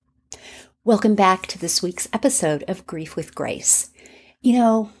Welcome back to this week's episode of Grief with Grace. You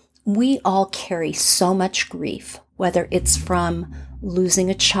know, we all carry so much grief, whether it's from losing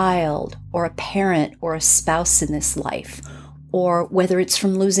a child or a parent or a spouse in this life, or whether it's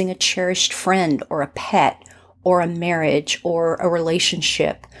from losing a cherished friend or a pet or a marriage or a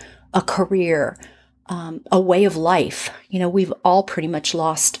relationship, a career, a way of life. You know, we've all pretty much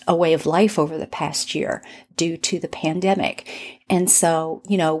lost a way of life over the past year due to the pandemic. And so,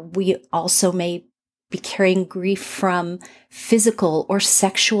 we also may be carrying grief from physical or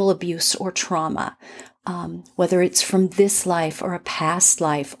sexual abuse or trauma, whether it's from this life or a past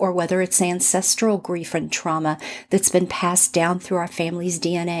life, or whether it's ancestral grief and trauma that's been passed down through our family's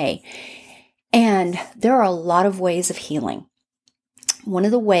DNA. And there are a lot of ways of healing. One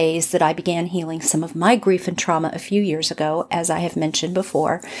of the ways that I began healing some of my grief and trauma a few years ago, as I have mentioned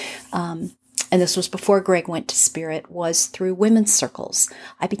before, and this was before Greg went to Spirit, was through women's circles.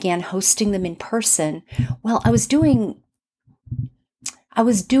 I began hosting them in person. Well, I was doing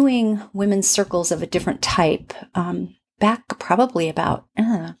women's circles of a different type back probably about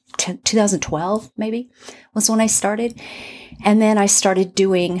 2012, maybe, was when I started. And then I started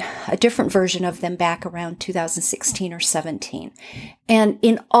doing a different version of them back around 2016 or 17. And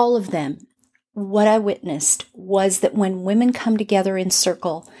in all of them, what I witnessed was that when women come together in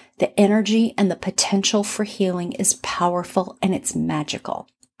circle, the energy and the potential for healing is powerful and it's magical.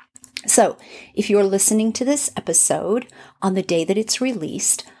 So if you're listening to this episode on the day that it's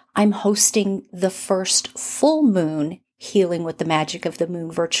released, I'm hosting the first full moon Healing with the Magic of the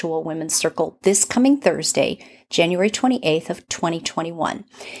Moon virtual women's circle this coming Thursday, January 28th of 2021.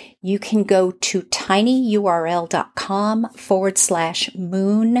 You can go to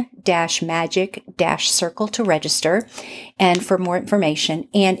tinyurl.com/moon-magic-circle to register and for more information.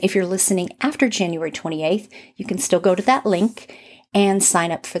 And if you're listening after January 28th, you can still go to that link and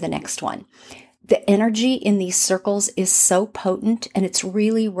sign up for the next one. The energy in these circles is so potent and it's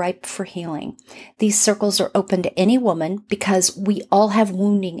really ripe for healing. These circles are open to any woman because we all have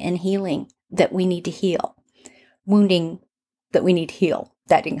wounding and healing that we need to heal. Wounding that we need to heal.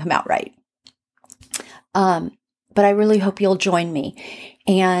 That didn't come out right. But I really hope you'll join me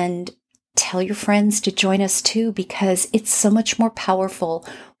and tell your friends to join us too, because it's so much more powerful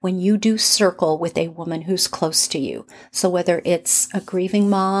when you do circle with a woman who's close to you. So whether it's a grieving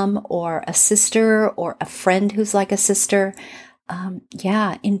mom or a sister or a friend who's like a sister,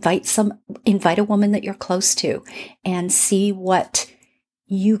 invite a woman that you're close to and see what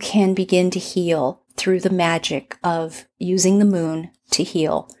you can begin to heal through the magic of using the moon to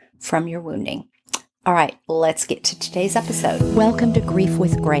heal from your wounding. All right, let's get to today's episode. Welcome to Grief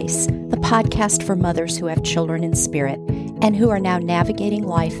with Grace, the podcast for mothers who have children in spirit and who are now navigating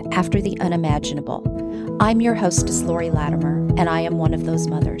life after the unimaginable. I'm your hostess, Lori Latimer, and I am one of those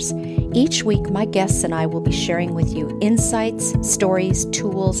mothers. Each week, my guests and I will be sharing with you insights, stories,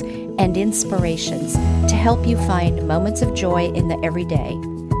 tools, and inspirations to help you find moments of joy in the everyday.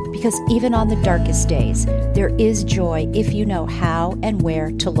 Because even on the darkest days, there is joy if you know how and where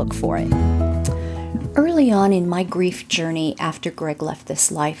to look for it. Early on in my grief journey after Greg left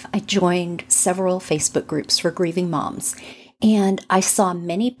this life, I joined several Facebook groups for grieving moms, and I saw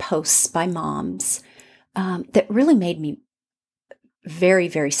many posts by moms that really made me very,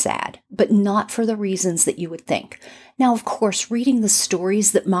 very sad, but not for the reasons that you would think. Now, of course, reading the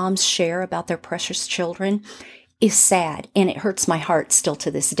stories that moms share about their precious children is sad, and it hurts my heart still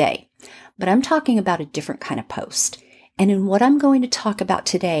to this day. But I'm talking about a different kind of post. And in what I'm going to talk about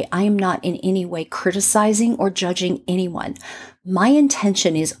today, I am not in any way criticizing or judging anyone. My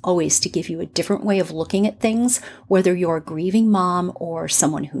intention is always to give you a different way of looking at things, whether you're a grieving mom or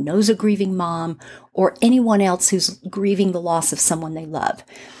someone who knows a grieving mom or anyone else who's grieving the loss of someone they love.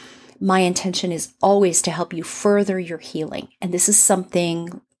 My intention is always to help you further your healing. And this is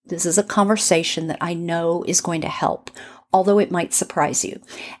a conversation that I know is going to help, although it might surprise you.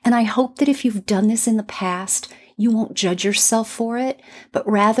 And I hope that if you've done this in the past, you won't judge yourself for it, but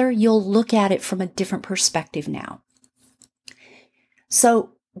rather you'll look at it from a different perspective now.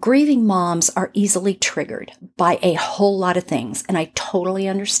 So, grieving moms are easily triggered by a whole lot of things, and I totally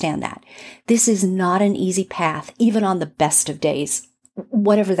understand that. This is not an easy path, even on the best of days,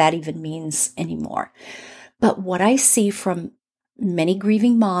 whatever that even means anymore. But what I see from many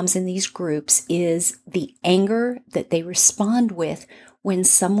grieving moms in these groups is the anger that they respond with when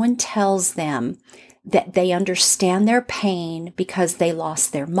someone tells them that they understand their pain because they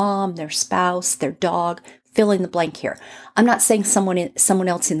lost their mom, their spouse, their dog, fill in the blank here. I'm not saying someone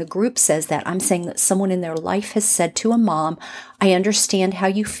else in the group says that. I'm saying that someone in their life has said to a mom, I understand how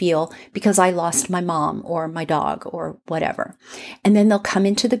you feel because I lost my mom or my dog or whatever. And then they'll come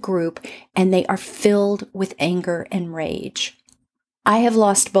into the group and they are filled with anger and rage. I have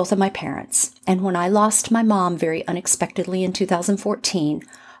lost both of my parents. And when I lost my mom very unexpectedly in 2014,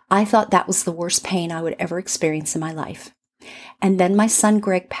 I thought that was the worst pain I would ever experience in my life. And then my son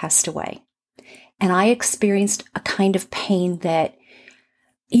Greg passed away. And I experienced a kind of pain that,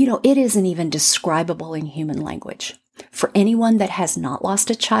 it isn't even describable in human language. For anyone that has not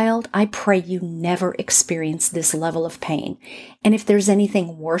lost a child, I pray you never experience this level of pain. And if there's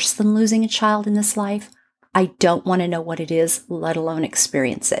anything worse than losing a child in this life, I don't want to know what it is, let alone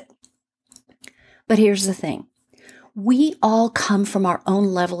experience it. But here's the thing. We all come from our own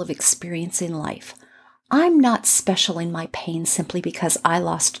level of experience in life. I'm not special in my pain simply because I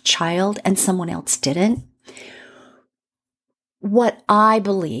lost a child and someone else didn't. What I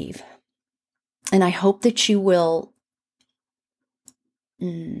believe, and I hope that you will,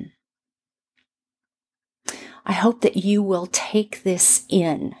 take this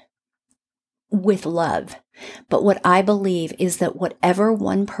in with love. But what I believe is that whatever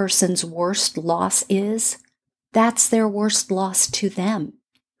one person's worst loss is, that's their worst loss to them.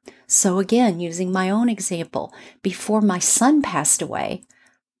 So again, using my own example, before my son passed away,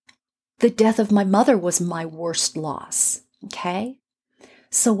 the death of my mother was my worst loss, okay?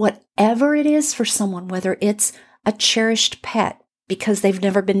 So whatever it is for someone, whether it's a cherished pet because they've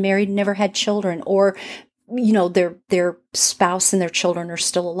never been married, never had children, or their spouse and their children are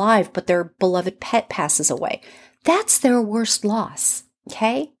still alive, but their beloved pet passes away, that's their worst loss,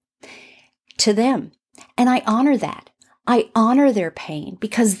 okay? To them. And I honor that. I honor their pain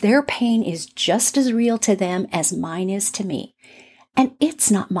because their pain is just as real to them as mine is to me. And it's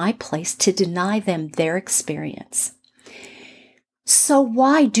not my place to deny them their experience. So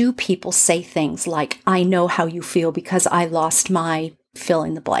why do people say things like, I know how you feel because I lost my fill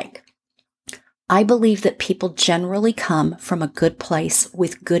in the blank? I believe that people generally come from a good place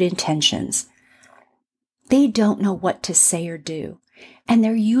with good intentions. They don't know what to say or do. And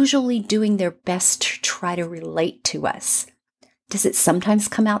they're usually doing their best to try to relate to us. Does it sometimes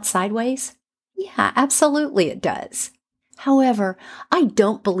come out sideways? Yeah, absolutely it does. However, I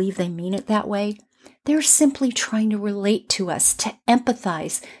don't believe they mean it that way. They're simply trying to relate to us, to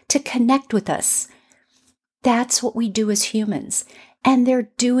empathize, to connect with us. That's what we do as humans. And they're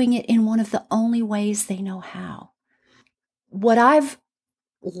doing it in one of the only ways they know how. What I've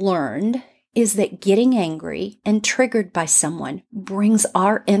learned is that getting angry and triggered by someone brings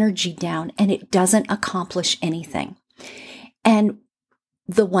our energy down and it doesn't accomplish anything. And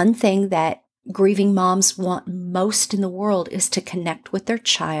the one thing that grieving moms want most in the world is to connect with their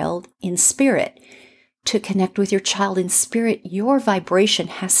child in spirit. To connect with your child in spirit, your vibration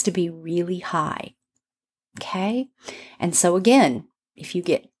has to be really high. Okay? And so again, if you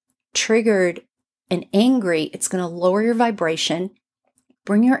get triggered and angry, it's going to lower your vibration,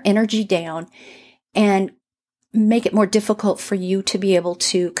 bring your energy down, and make it more difficult for you to be able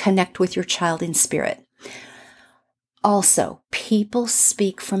to connect with your child in spirit. Also, people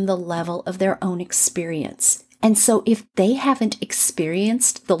speak from the level of their own experience. And so if they haven't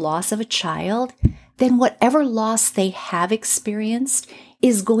experienced the loss of a child, then whatever loss they have experienced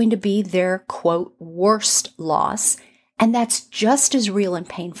is going to be their, quote, worst loss. And that's just as real and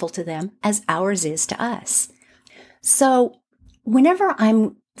painful to them as ours is to us. So whenever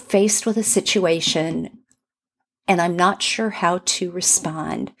I'm faced with a situation and I'm not sure how to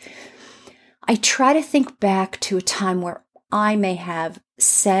respond, I try to think back to a time where I may have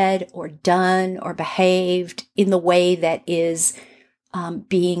said or done or behaved in the way that is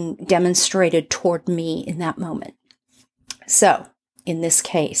being demonstrated toward me in that moment. So, in this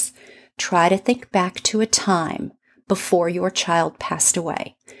case, try to think back to a time before your child passed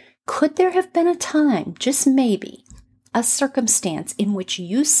away. Could there have been a time, just maybe, a circumstance in which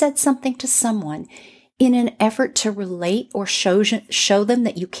you said something to someone in an effort to relate or show them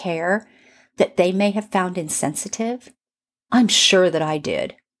that you care, that they may have found insensitive? I'm sure that I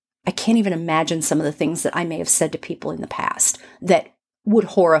did. I can't even imagine some of the things that I may have said to people in the past that would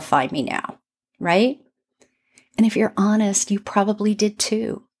horrify me now, right? And if you're honest, you probably did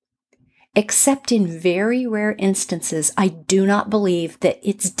too. Except in very rare instances, I do not believe that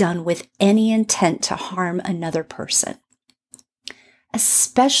it's done with any intent to harm another person.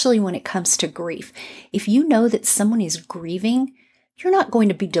 Especially when it comes to grief. If you know that someone is grieving, you're not going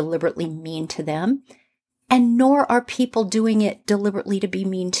to be deliberately mean to them, and nor are people doing it deliberately to be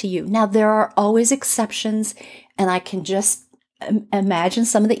mean to you. Now, there are always exceptions, and I can just imagine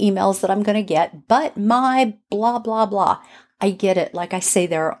some of the emails that I'm going to get, but my blah, blah, blah. I get it. Like I say,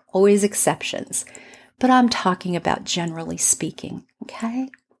 there are always exceptions, but I'm talking about generally speaking. Okay.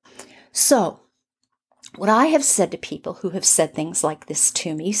 So what I have said to people who have said things like this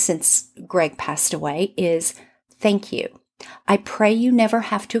to me since Greg passed away is thank you. I pray you never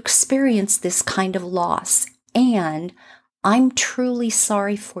have to experience this kind of loss, and I'm truly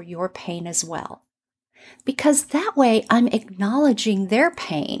sorry for your pain as well. Because that way I'm acknowledging their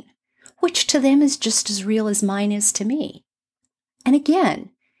pain, which to them is just as real as mine is to me. And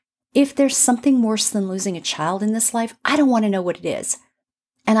again, if there's something worse than losing a child in this life, I don't want to know what it is.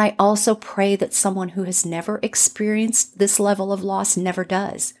 And I also pray that someone who has never experienced this level of loss never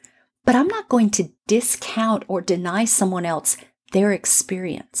does. But I'm not going to discount or deny someone else their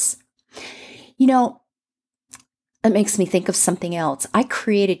experience. You know, it makes me think of something else. I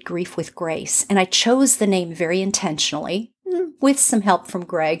created Grief with Grace, and I chose the name very intentionally, with some help from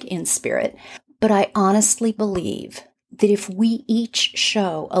Greg in spirit. But I honestly believe that if we each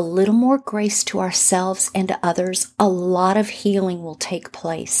show a little more grace to ourselves and to others, a lot of healing will take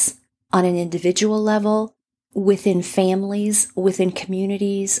place on an individual level, within families, within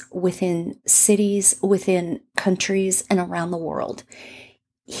communities, within cities, within countries, and around the world.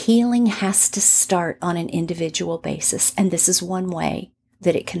 Healing has to start on an individual basis, and this is one way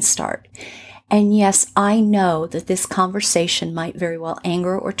that it can start. And yes, I know that this conversation might very well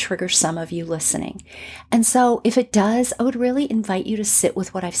anger or trigger some of you listening. And so if it does, I would really invite you to sit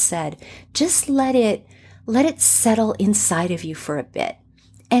with what I've said. Just let it settle inside of you for a bit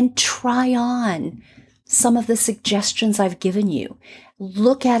and try on some of the suggestions I've given you.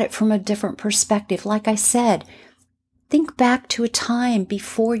 Look at it from a different perspective. Like I said, think back to a time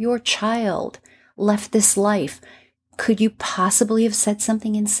before your child left this life. Could you possibly have said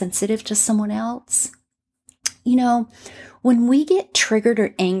something insensitive to someone else? You know, when we get triggered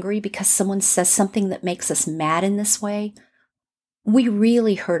or angry because someone says something that makes us mad in this way, we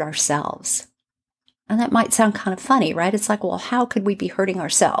really hurt ourselves. And that might sound kind of funny, right? It's like, well, how could we be hurting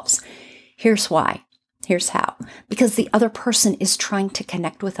ourselves? Here's why. Here's how. Because the other person is trying to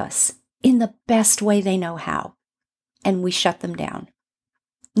connect with us in the best way they know how, and we shut them down.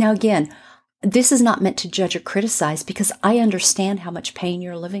 Now, again, this is not meant to judge or criticize, because I understand how much pain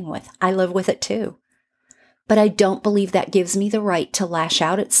you're living with. I live with it too. But I don't believe that gives me the right to lash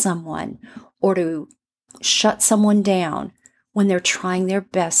out at someone or to shut someone down when they're trying their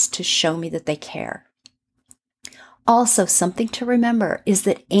best to show me that they care. Also, something to remember is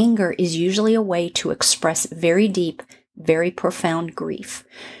that anger is usually a way to express very deep, very profound grief.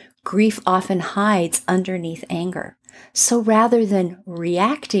 Grief often hides underneath anger. So rather than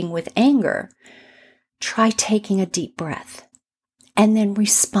reacting with anger, try taking a deep breath and then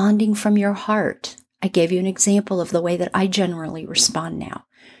responding from your heart. I gave you an example of the way that I generally respond now.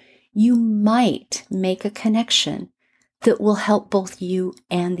 You might make a connection that will help both you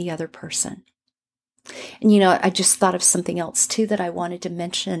and the other person. And, you know, I just thought of something else, too, that I wanted to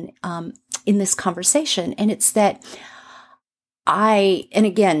mention in this conversation. And it's that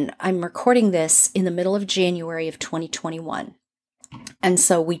I'm recording this in the middle of January of 2021. And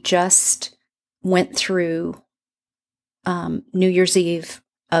so we just went through New Year's Eve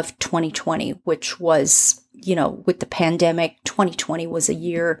of 2020, which was, you know, with the pandemic, 2020 was a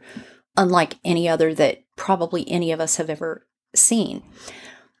year unlike any other that probably any of us have ever seen.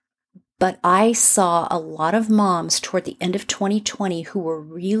 But I saw a lot of moms toward the end of 2020 who were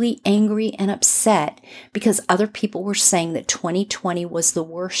really angry and upset because other people were saying that 2020 was the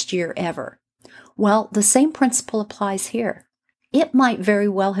worst year ever. Well, the same principle applies here. It might very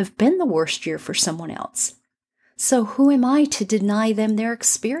well have been the worst year for someone else. So who am I to deny them their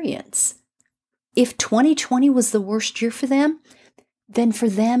experience? If 2020 was the worst year for them, then for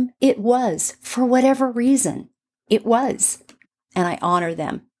them it was, for whatever reason. It was. And I honor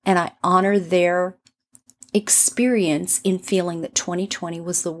them. And I honor their experience in feeling that 2020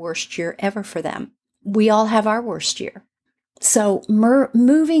 was the worst year ever for them. We all have our worst year. So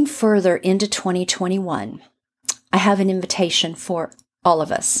moving further into 2021, I have an invitation for all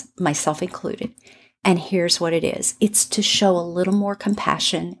of us, myself included. And here's what it is. It's to show a little more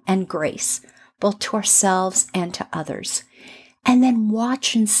compassion and grace, both to ourselves and to others. And then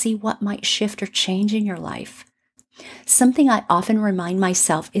watch and see what might shift or change in your life. Something I often remind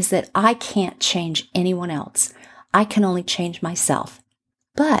myself is that I can't change anyone else. I can only change myself.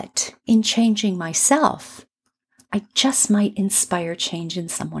 But in changing myself, I just might inspire change in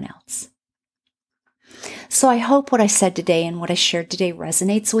someone else. So I hope what I said today and what I shared today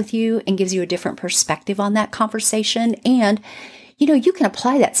resonates with you and gives you a different perspective on that conversation. And, you know, you can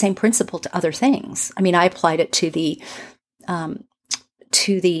apply that same principle to other things. I mean, I applied it to the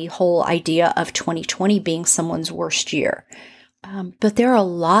to the whole idea of 2020 being someone's worst year. But there are a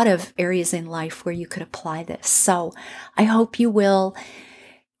lot of areas in life where you could apply this. So I hope you will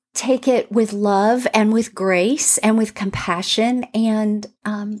take it with love and with grace and with compassion, and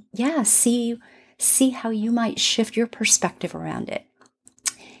see how you might shift your perspective around it.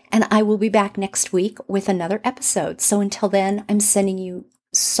 And I will be back next week with another episode. So until then, I'm sending you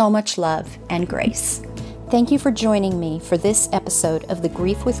so much love and grace. Thank you for joining me for this episode of the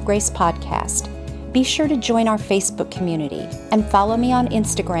Grief with Grace podcast. Be sure to join our Facebook community and follow me on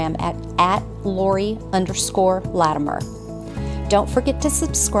Instagram at Lori_Latimer. Don't forget to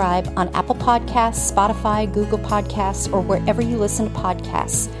subscribe on Apple Podcasts, Spotify, Google Podcasts, or wherever you listen to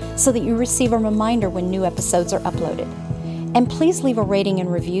podcasts so that you receive a reminder when new episodes are uploaded. And please leave a rating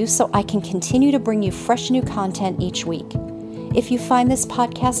and review so I can continue to bring you fresh new content each week. If you find this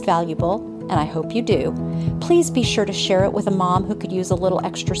podcast valuable, and I hope you do, please be sure to share it with a mom who could use a little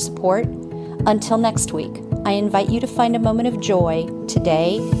extra support. Until next week, I invite you to find a moment of joy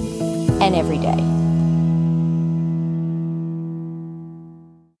today and every day.